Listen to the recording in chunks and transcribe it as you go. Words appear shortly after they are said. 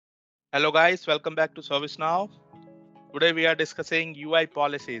Hello guys, welcome back to ServiceNow. Today we are discussing UI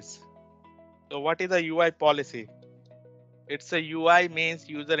policies. So what is a UI policy? It's a UI means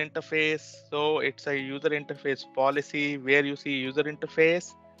user interface. So it's a user interface policy where you see user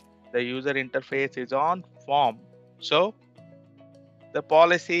interface. The user interface is on form. So the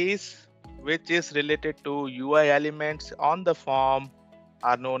policies which is related to UI elements on the form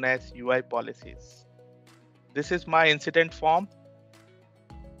are known as UI policies. This is my incident form.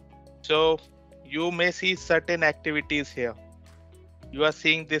 So you may see certain activities here. You are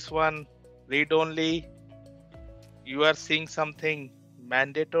seeing this one read only. You are seeing something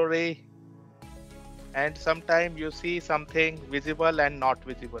mandatory, and sometimes you see something visible and not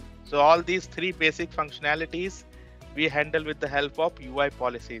visible. So all these three basic functionalities we handle with the help of UI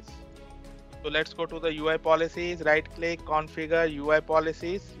policies. So let's go to the UI policies, right click, configure UI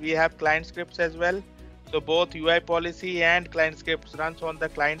policies. We have client scripts as well. So both UI policy and client scripts runs on the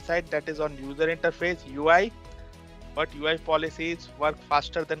client side, that is on user interface UI, but UI policies work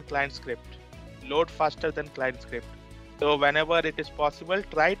faster than client script, load faster than client script. So whenever it is possible,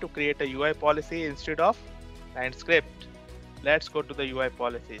 try to create a UI policy instead of client script. Let's go to the UI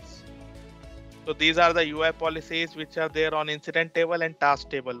policies. So these are the UI policies which are there on incident table and task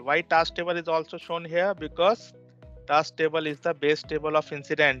table. Why task table is also shown here? Because task table is the base table of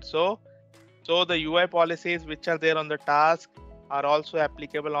incident. So the UI policies which are there on the task are also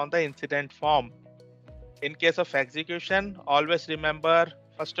applicable on the incident form. In case of execution, always remember,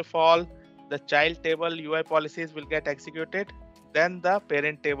 first of all, the child table UI policies will get executed, then the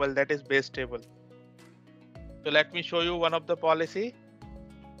parent table, that is base table. So let me show you one of the policy.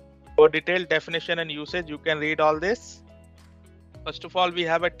 For detailed definition and usage, you can read all this. First of all, we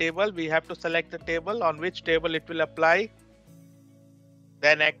have a table. We have to select the table, on which table it will apply.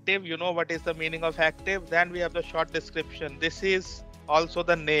 Then active, you know what is the meaning of active. Then we have the short description. This is also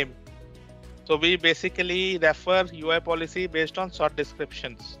the name. So we basically refer UI policy based on short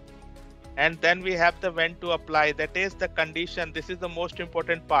descriptions. And then we have the when to apply, that is the condition. This is the most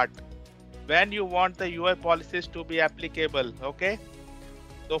important part. When you want the UI policies to be applicable, okay?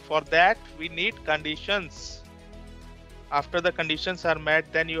 So for that, we need conditions. After the conditions are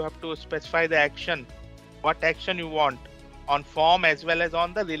met, then you have to specify the action. What action you want on form as well as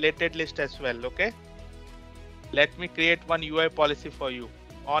on the related list as well, okay? Let me create one UI policy for you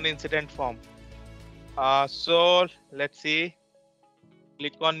on incident form. So let's see,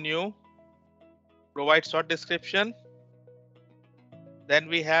 click on new, provide short description. Then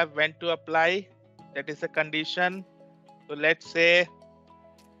we have when to apply, that is a condition. So let's say,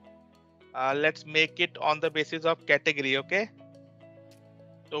 let's make it on the basis of category, okay?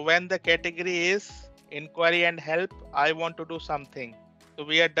 So when the category is inquiry and help, I want to do something. So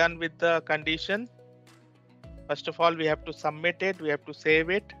we are done with the condition. First of all, we have to submit it, we have to save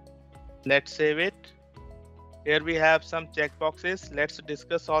it. Let's save it. Here we have some checkboxes. Let's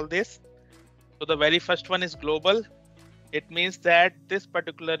discuss all this. So the very first one is global. It means that this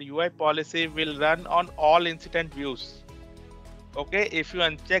particular UI policy will run on all incident views. Okay, if you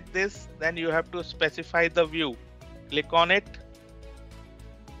uncheck this, then you have to specify the view. Click on it.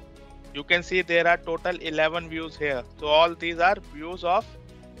 You can see there are total 11 views here. So all these are views of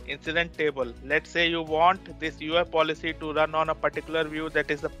incident table. Let's say you want this UI policy to run on a particular view,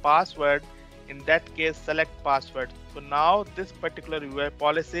 that is the password. In that case, select password. So now this particular UI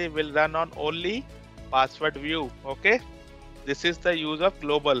policy will run on only password view. Okay, this is the use of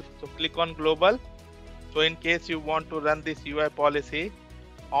global. So click on global. So in case you want to run this UI policy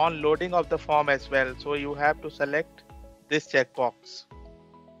on loading of the form as well, so you have to select this checkbox.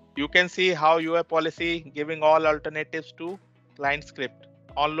 You can see how UI policy giving all alternatives to client script.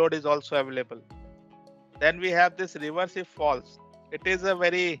 On load is also available. Then we have this reverse if false. It is a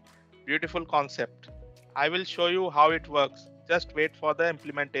very beautiful concept. I will show you how it works. Just wait for the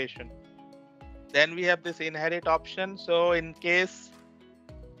implementation. Then we have this inherit option. So in case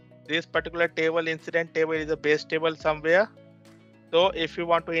this particular table, incident table, is a base table somewhere. So if you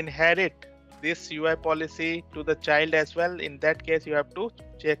want to inherit this UI policy to the child as well, in that case you have to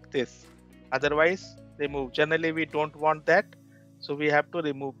check this. Otherwise remove. Generally we don't want that. So we have to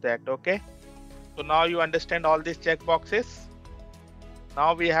remove that. Okay. So now you understand all these checkboxes.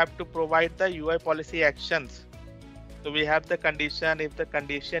 Now we have to provide the UI policy actions. So we have the condition. If the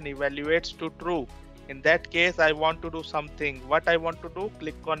condition evaluates to true, in that case I want to do something. What I want to do?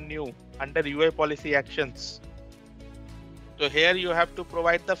 Click on new under UI policy actions. So here you have to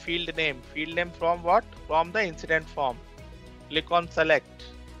provide the field name. Field name from what? From the incident form. Click on select.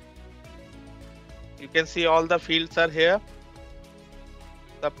 You can see all the fields are here.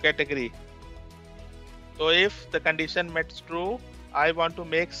 Subcategory. So if the condition met true, I want to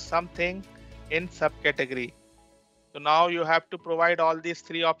make something in subcategory. So now you have to provide all these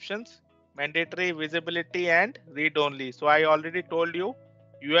three options: mandatory, visibility, and read only. So I already told you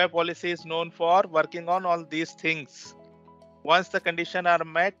UI policy is known for working on all these things. Once the conditions are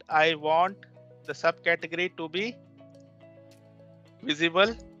met, I want the subcategory to be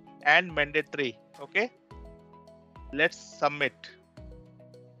visible and mandatory. Okay, let's submit.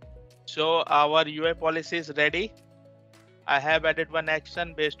 So our UI policy is ready. I have added one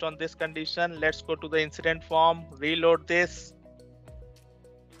action based on this condition. Let's go to the incident form, reload this.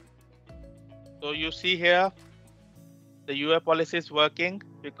 So you see here, the UI policy is working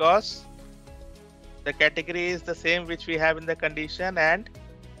because the category is the same which we have in the condition, and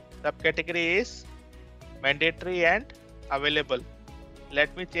subcategory is mandatory and available.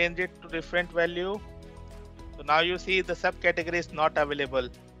 Let me change it to different value. So now you see the subcategory is not available.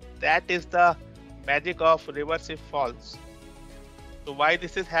 That is the magic of reverse if false. So why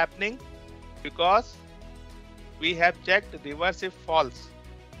this is happening? Because we have checked reverse if false.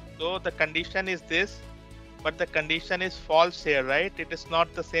 So the condition is this, but the condition is false here, right? It is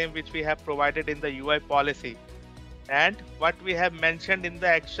not the same which we have provided in the UI policy. And what we have mentioned in the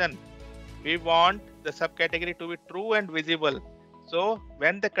action, we want the subcategory to be true and visible. So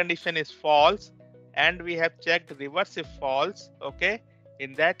when the condition is false and we have checked reverse if false, okay,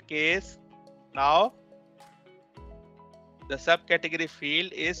 in that case, now the subcategory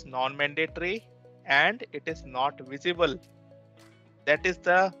field is non-mandatory and it is not visible. That is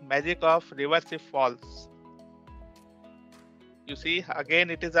the magic of reverse if false. You see, again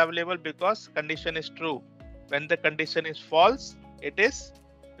it is available because condition is true. When the condition is false, it is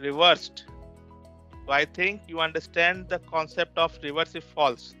reversed. So I think you understand the concept of reverse if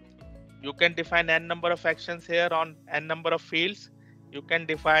false. You can define n number of actions here on n number of fields. You can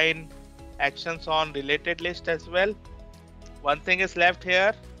define actions on related list as well. One thing is left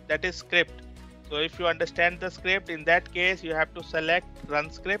here, that is script. So if you understand the script, in that case you have to select run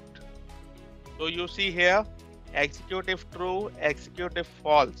script. So you see here, execute if true, execute if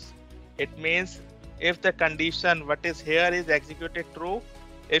false. It means if the condition what is here is executed true,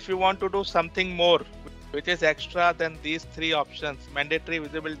 if you want to do something more which is extra than these three options, mandatory,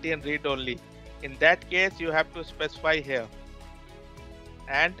 visibility, and read only, in that case you have to specify here.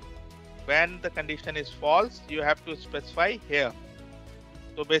 And when the condition is false, you have to specify here.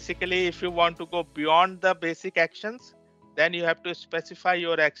 So basically, if you want to go beyond the basic actions, then you have to specify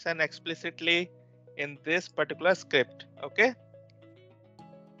your action explicitly in this particular script. Okay,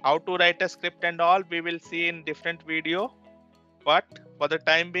 how to write a script and all we will see in different video, but for the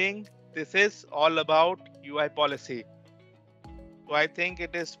time being this is all about UI policy. So I think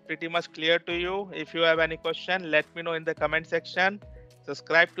it is pretty much clear to you. If you have any question, let me know in the comment section.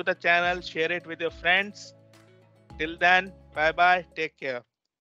 Subscribe to the channel, share it with your friends. Till then, bye bye, take care.